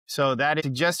So that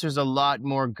suggests there's a lot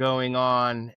more going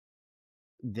on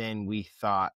than we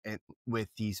thought with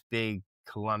these big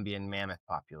Colombian mammoth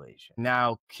population.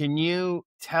 Now, can you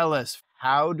tell us,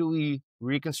 how do we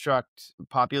reconstruct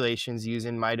populations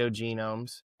using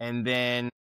mitogenomes? And then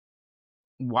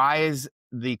why is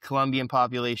the Colombian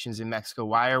populations in Mexico,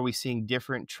 why are we seeing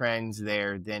different trends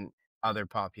there than other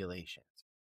populations?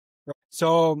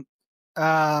 So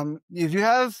if you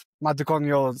have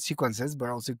mitochondrial sequences, but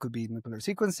also it could be nuclear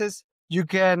sequences, you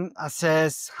can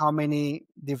assess how many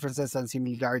differences and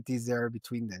similarities there are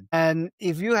between them. And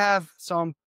if you have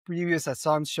some previous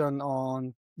assumption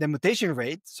on the mutation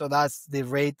rate, so that's the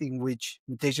rate in which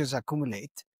mutations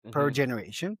accumulate per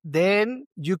generation, then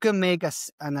you can make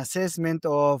an assessment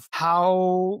of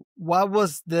what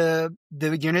was the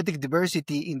genetic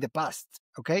diversity in the past.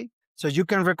 Okay, so you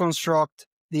can reconstruct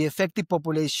the effective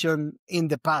population in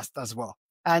the past as well.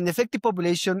 And effective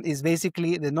population is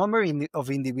basically the number of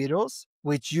individuals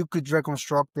which you could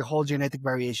reconstruct the whole genetic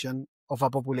variation of a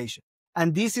population.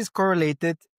 And this is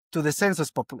correlated to the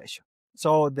census population.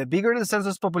 So the bigger the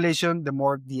census population, the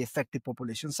more the effective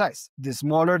population size. The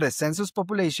smaller the census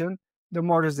population, the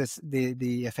more is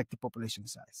the effective population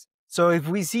size. So if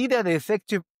we see that the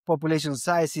effective population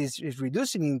size is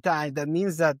reducing in time, that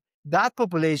means that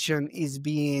population is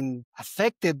being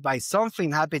affected by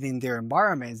something happening in their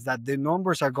environments, that the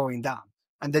numbers are going down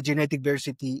and the genetic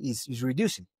diversity is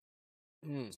reducing.